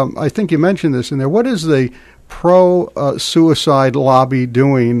the, I think you mentioned this in there, what is the pro-suicide lobby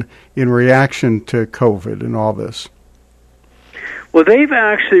doing in reaction to COVID and all this? Well, they've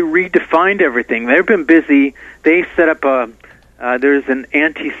actually redefined everything. They've been busy. They set up there's an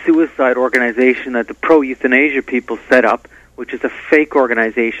anti-suicide organization that the pro-euthanasia people set up, which is a fake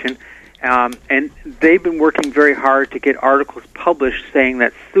organization. And they've been working very hard to get articles published saying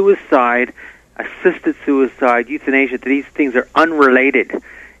that suicide, assisted suicide, euthanasia, these things are unrelated.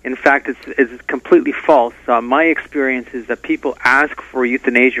 In fact, it's completely false. My experience is that people ask for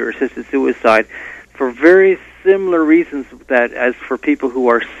euthanasia or assisted suicide for very similar reasons that as for people who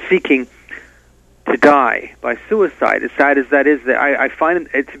are seeking to die by suicide. As sad as that is, I find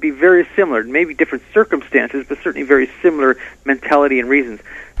it to be very similar, maybe different circumstances, but certainly very similar mentality and reasons.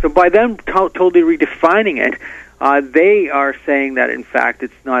 So by them totally redefining it, they are saying that, in fact,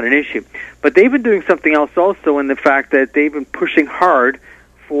 it's not an issue. But they've been doing something else also in the fact that they've been pushing hard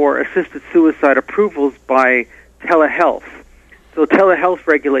for assisted suicide approvals by telehealth. So telehealth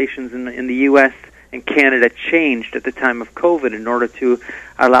regulations in the U.S. and Canada changed at the time of COVID in order to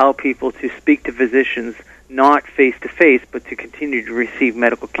allow people to speak to physicians not face-to-face, but to continue to receive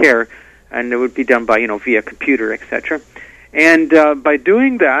medical care, and it would be done by, via computer, etc. And by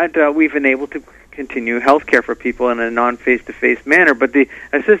doing that, we've been able to continue health care for people in a non-face-to-face manner. But the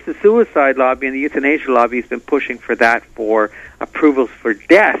assisted suicide lobby and the euthanasia lobby has been pushing for that, for approvals for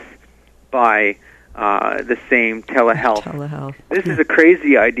death by the same telehealth. This is a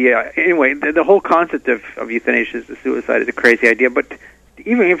crazy idea. Anyway, the whole concept of euthanasia as suicide is a crazy idea. But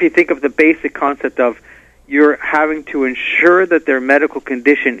even if you think of the basic concept of you're having to ensure that their medical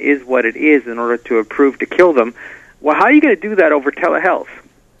condition is what it is in order to approve to kill them, well, how are you going to do that over telehealth?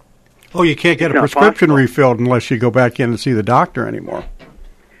 Oh, you can't get a prescription refilled unless you go back in and see the doctor anymore.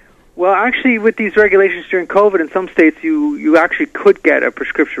 Well, actually, with these regulations during COVID, in some states, you actually could get a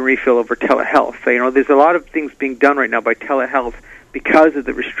prescription refill over telehealth. So, there's a lot of things being done right now by telehealth because of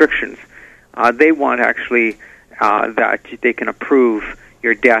the restrictions. They want actually that they can approve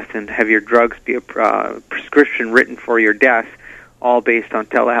your death and have your drugs be a prescription written for your death, all based on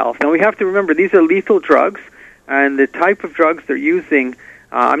telehealth. Now, we have to remember, these are lethal drugs, and the type of drugs they're using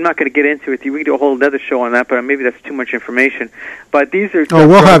I'm not going to get into it. We can do a whole other show on that, but maybe that's too much information. But these are we'll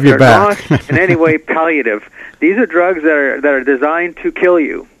drugs have you that back. are not in any way palliative. These are drugs that are designed to kill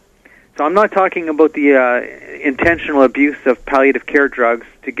you. So I'm not talking about the intentional abuse of palliative care drugs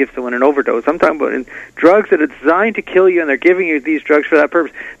to give someone an overdose. I'm talking about drugs that are designed to kill you, and they're giving you these drugs for that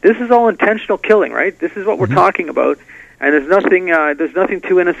purpose. This is all intentional killing, right? This is what we're talking about, and there's nothing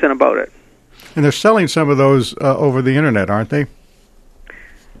too innocent about it. And they're selling some of those over the internet, aren't they?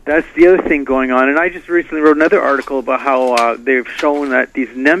 That's the other thing going on. And I just recently wrote another article about how they've shown that these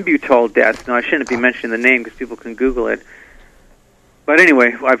Nembutal deaths, now I shouldn't be mentioning the name because people can Google it, but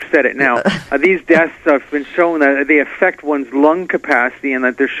anyway, I've said it now. These deaths have been shown that they affect one's lung capacity, and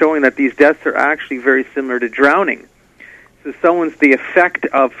that they're showing that these deaths are actually very similar to drowning. So the effect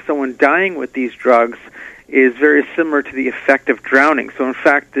of someone dying with these drugs is very similar to the effect of drowning. So in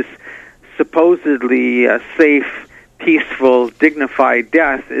fact, this supposedly safe, peaceful, dignified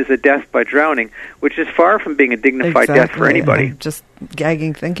death is a death by drowning, which is far from being a dignified death for anybody. I'm just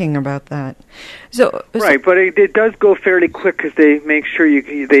gagging thinking about that. So but it does go fairly quick because they make sure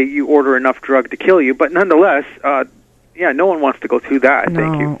you order enough drug to kill you. But nonetheless, no one wants to go through that. No.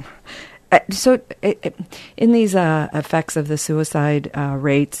 Thank you. So, in these effects of the suicide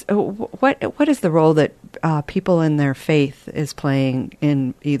rates, what is the role that people in their faith is playing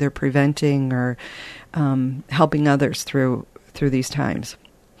in either preventing or helping others through these times?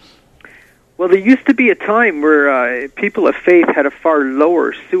 Well, there used to be a time where people of faith had a far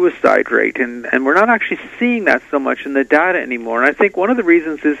lower suicide rate, and we're not actually seeing that so much in the data anymore. And I think one of the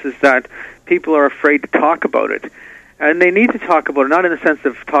reasons is that people are afraid to talk about it. And they need to talk about it, not in the sense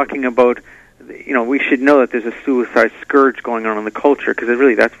of talking about, we should know that there's a suicide scourge going on in the culture, because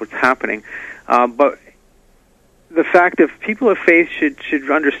really that's what's happening. But the fact that people of faith should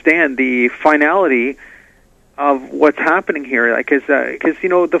understand the finality of what's happening here. Because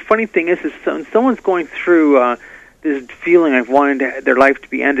the funny thing is when someone's going through this feeling of wanting their life to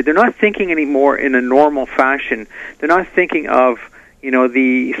be ended, they're not thinking anymore in a normal fashion. They're not thinking of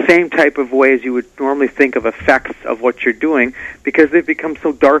the same type of way as you would normally think of effects of what you're doing, because they've become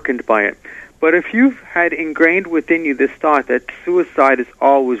so darkened by it. But if you've had ingrained within you this thought that suicide is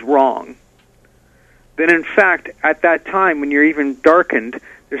always wrong, then in fact, at that time when you're even darkened,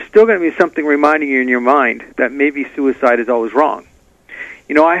 there's still going to be something reminding you in your mind that maybe suicide is always wrong.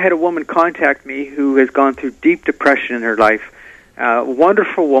 I had a woman contact me who has gone through deep depression in her life. A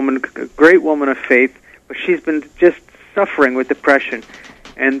wonderful woman, a great woman of faith, but she's been just suffering with depression.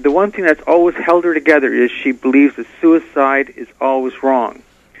 And the one thing that's always held her together is she believes that suicide is always wrong.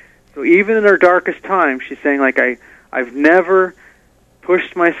 So even in her darkest time, she's saying, I've never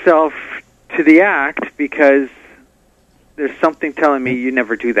pushed myself to the act because there's something telling me you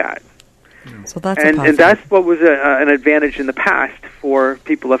never do that. So that's and that's what was an advantage in the past for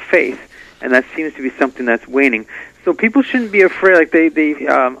people of faith, and that seems to be something that's waning. So people shouldn't be afraid.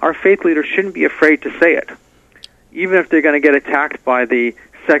 Our faith leaders shouldn't be afraid to say it, even if they're going to get attacked by the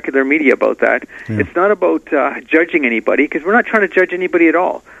secular media about that. Yeah. It's not about judging anybody, because we're not trying to judge anybody at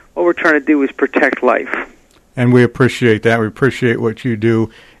all. What we're trying to do is protect life. And we appreciate that. We appreciate what you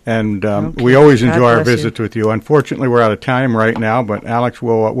do. And we always enjoy our visits with you. Unfortunately, we're out of time right now, but Alex,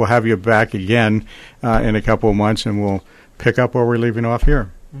 we'll have you back again in a couple of months, and we'll pick up where we're leaving off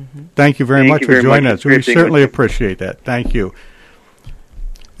here. Mm-hmm. Thank you very much for joining us. We certainly appreciate that. Thank you.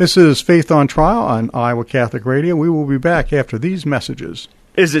 This is Faith on Trial on Iowa Catholic Radio. We will be back after these messages.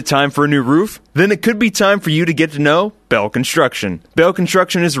 Is it time for a new roof? Then it could be time for you to get to know Bell Construction. Bell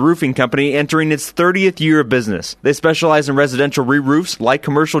Construction is a roofing company entering its 30th year of business. They specialize in residential re-roofs, light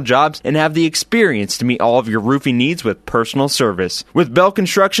commercial jobs, and have the experience to meet all of your roofing needs with personal service. With Bell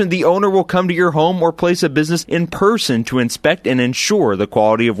Construction, the owner will come to your home or place of business in person to inspect and ensure the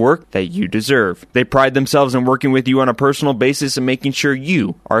quality of work that you deserve. They pride themselves in working with you on a personal basis and making sure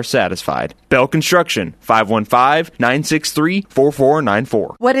you are satisfied. Bell Construction,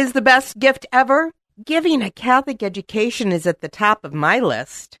 515-963-4494. What is the best gift ever? Giving a Catholic education is at the top of my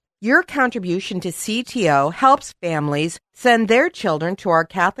list. Your contribution to CTO helps families send their children to our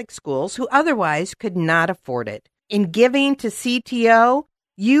Catholic schools who otherwise could not afford it. In giving to CTO,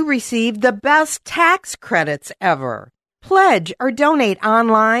 you receive the best tax credits ever. Pledge or donate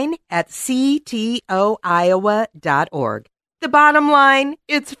online at ctoiowa.org. The bottom line,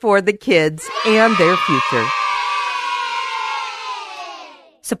 it's for the kids and their future.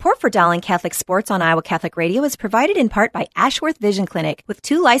 Support for Dowling Catholic Sports on Iowa Catholic Radio is provided in part by Ashworth Vision Clinic. With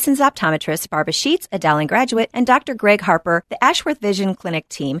 2 licensed optometrists, Barbara Sheets, a Dowling graduate, and Dr. Greg Harper, the Ashworth Vision Clinic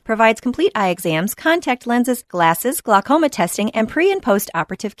team provides complete eye exams, contact lenses, glasses, glaucoma testing, and pre- and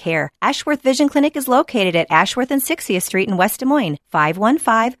post-operative care. Ashworth Vision Clinic is located at Ashworth and 60th Street in West Des Moines,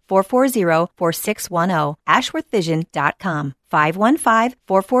 515-440-4610, ashworthvision.com.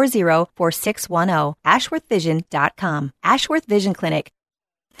 515-440-4610, ashworthvision.com. Ashworth Vision Clinic.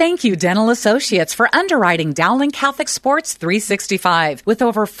 Thank you, Dental Associates, for underwriting Dowling Catholic Sports 365. With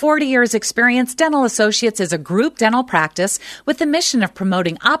over 40 years' experience, Dental Associates is a group dental practice with the mission of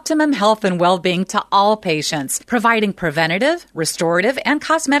promoting optimum health and well-being to all patients, providing preventative, restorative, and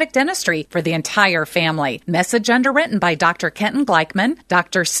cosmetic dentistry for the entire family. Message underwritten by Dr. Kenton Gleichman,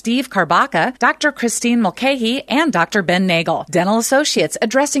 Dr. Steve Karbaka, Dr. Christine Mulcahy, and Dr. Ben Nagel. Dental Associates,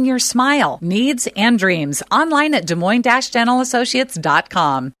 addressing your smile, needs, and dreams. Online at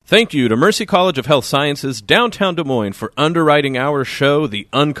DesMoines-DentalAssociates.com. Thank you to Mercy College of Health Sciences, downtown Des Moines, for underwriting our show, The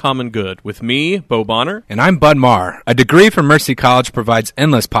Uncommon Good, with me, Bo Bonner. And I'm Bud Marr. A degree from Mercy College provides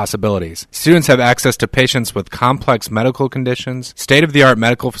endless possibilities. Students have access to patients with complex medical conditions, state-of-the-art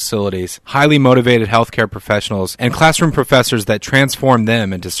medical facilities, highly motivated healthcare professionals, and classroom professors that transform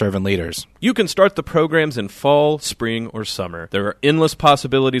them into servant leaders. You can start the programs in fall, spring, or summer. There are endless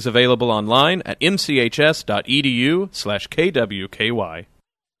possibilities available online at mchs.edu/kwky.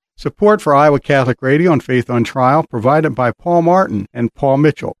 Support for Iowa Catholic Radio and Faith on Trial provided by Paul Martin and Paul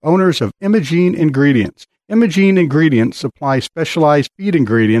Mitchell, owners of Imogene Ingredients. Imogene Ingredients supply specialized feed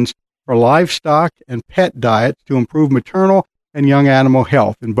ingredients for livestock and pet diets to improve maternal and young animal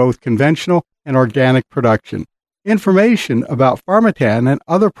health in both conventional and organic production. Information about Pharmatan and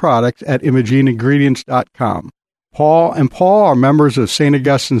other products at ImogeneIngredients.com. Paul and Paul are members of St.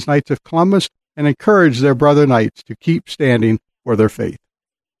 Augustine's Knights of Columbus and encourage their brother knights to keep standing for their faith.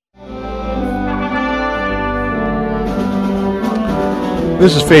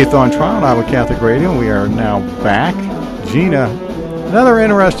 This is Faith on Trial on Iowa Catholic Radio. We are now back. Gina, another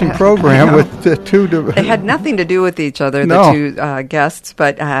interesting program with the two... They had nothing to do with each other, the two guests,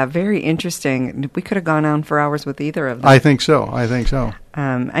 but very interesting. We could have gone on for hours with either of them. I think so.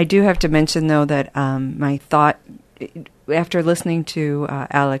 I do have to mention, though, that my thought, after listening to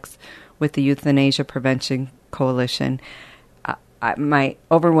Alex with the Euthanasia Prevention Coalition, my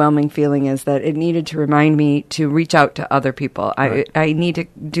overwhelming feeling is that it needed to remind me to reach out to other people. Right. I need to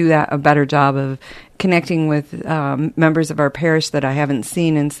do a better job of connecting with members of our parish that I haven't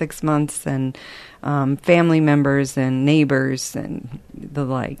seen in 6 months, and family members and neighbors and the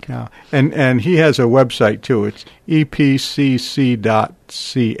like. Yeah. And he has a website, too. It's epcc.ca,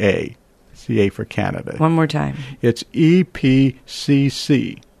 CA for Canada. One more time. It's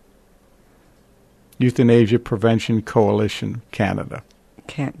EPCC. Euthanasia Prevention Coalition Canada.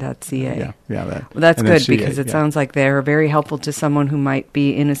 .ca. Yeah. That's good, because it sounds like they're very helpful to someone who might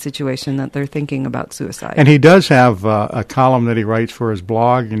be in a situation that they're thinking about suicide. And he does have a column that he writes for his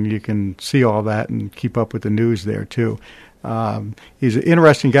blog, and you can see all that and keep up with the news there, too. He's an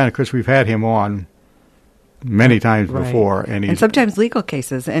interesting guy. Of course, we've had him on many times before. And sometimes legal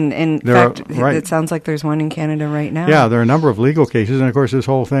cases. And in fact, it sounds like there's one in Canada right now. Yeah, there are a number of legal cases. And, of course, this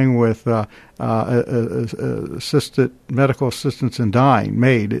whole thing with medical assistance in dying,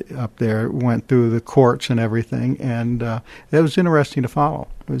 MAID, up there, went through the courts and everything. And it was interesting to follow.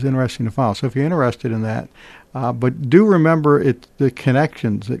 So if you're interested in that, but do remember it's the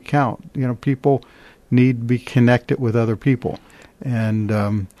connections that count. You know, people need to be connected with other people.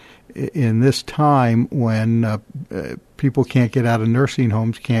 And in this time when people can't get out of nursing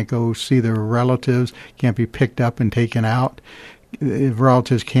homes, can't go see their relatives, can't be picked up and taken out, if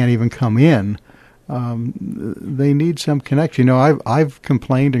relatives can't even come in, they need some connection. You know, I've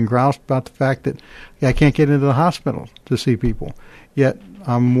complained and groused about the fact that I can't get into the hospital to see people, yet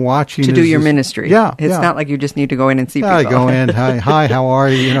I'm watching to do your ministry. Yeah, it's not like you just need to go in and see people. I go in. Hi, how are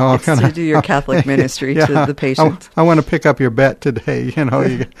you? You know, it's to do your Catholic ministry to the patients. I want to pick up your bet today. You know,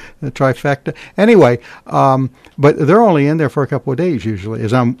 you get the trifecta. Anyway, but they're only in there for a couple of days usually.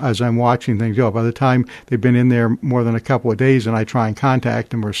 As I'm watching things go, by the time they've been in there more than a couple of days, and I try and contact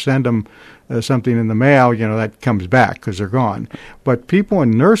them or send them something in the mail, you know, that comes back because they're gone. But people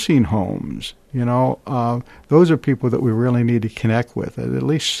in nursing homes, you know, those are people that we really need to connect with. At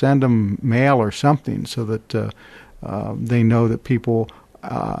least send them mail or something so that they know that people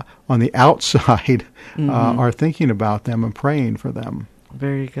on the outside are thinking about them and praying for them.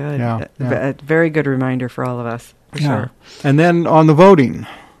 Very good. Yeah. A very good reminder for all of us, for sure. And then on the voting.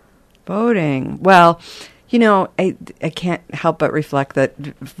 Voting. Well, you know, I can't help but reflect that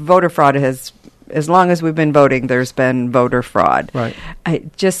voter fraud has as long as we've been voting, there's been voter fraud. Right.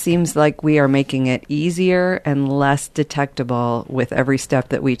 It just seems like we are making it easier and less detectable with every step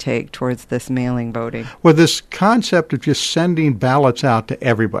that we take towards this mailing voting. Well, this concept of just sending ballots out to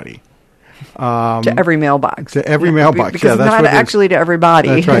everybody. To every mailbox. To every mailbox. Because that's not what actually to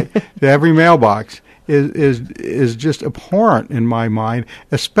everybody. That's right. To every mailbox is just abhorrent in my mind,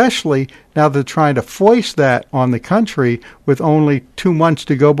 especially now they're trying to foist that on the country with only 2 months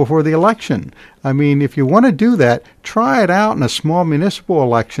to go before the election. I mean, if you want to do that, try it out in a small municipal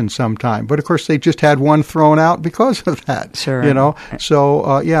election sometime. But, of course, they just had one thrown out because of that. Sure. You know?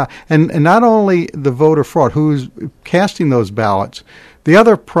 So, yeah. And not only the voter fraud, who's casting those ballots, the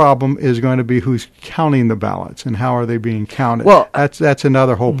other problem is going to be who's counting the ballots and how are they being counted. Well, that's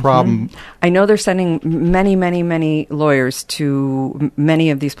another whole problem. I know they're sending many lawyers to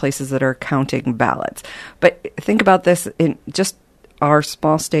many of these places that are counting ballots. But think about this in just our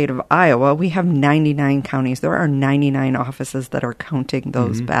small state of Iowa. We have 99 counties. There are 99 offices that are counting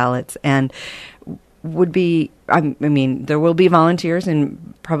those ballots, and would be, I mean, there will be volunteers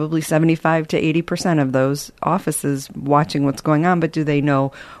in probably 75 to 80% of those offices watching what's going on, but do they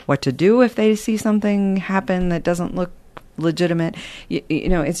know what to do if they see something happen that doesn't look legitimate? You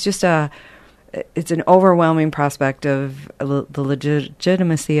know, it's just it's an overwhelming prospect of the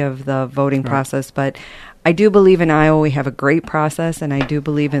legitimacy of the voting process, but I do believe in Iowa we have a great process, and I do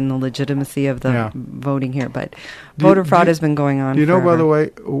believe in the legitimacy of the voting here. But voter fraud has been going on. Do you know, forever. by the way,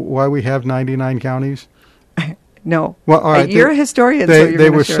 why we have 99 counties? No. Well, all right. You're a historian, so you're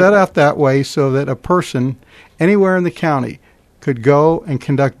they were share set that. up that way so that a person anywhere in the county could go and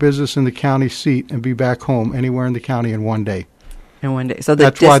conduct business in the county seat and be back home anywhere in the county in one day. In one day. So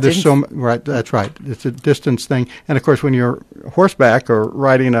that's why there's so right. That's right. It's a distance thing, and of course, when you're horseback or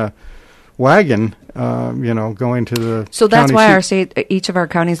riding a wagon, going to the so that's county why seat. our state, each of our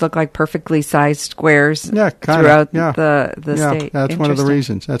counties look like perfectly sized squares throughout the state. That's one of the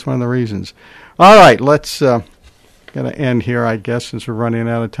reasons. That's one of the reasons. All right, let's got to end here, I guess, since we're running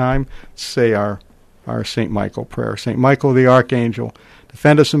out of time. Say our St. Michael prayer. St. Michael the Archangel,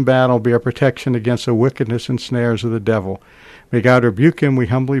 defend us in battle, be our protection against the wickedness and snares of the devil. May God rebuke him, we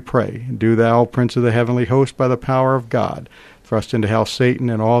humbly pray. And do thou, Prince of the heavenly host, by the power of God, thrust into hell Satan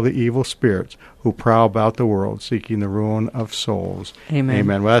and all the evil spirits who prowl about the world, seeking the ruin of souls. Amen.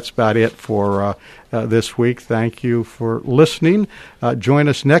 Amen. Well, that's about it for this week. Thank you for listening. Join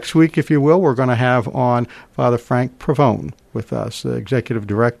us next week, if you will. We're going to have on Father Frank Pavone with us, the Executive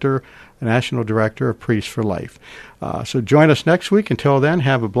Director, National Director of Priests for Life. So join us next week. Until then,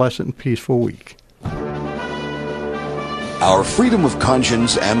 have a blessed and peaceful week. Our freedom of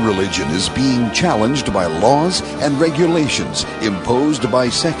conscience and religion is being challenged by laws and regulations imposed by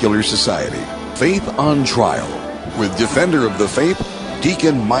secular society. Faith on Trial, with Defender of the Faith,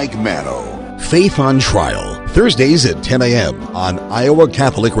 Deacon Mike Mano. Faith on Trial, Thursdays at 10 a.m. on Iowa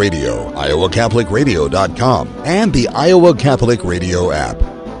Catholic Radio, iowacatholicradio.com, and the Iowa Catholic Radio app.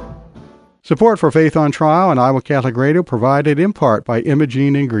 Support for Faith on Trial and Iowa Catholic Radio provided in part by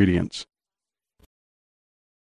Imogene Ingredients.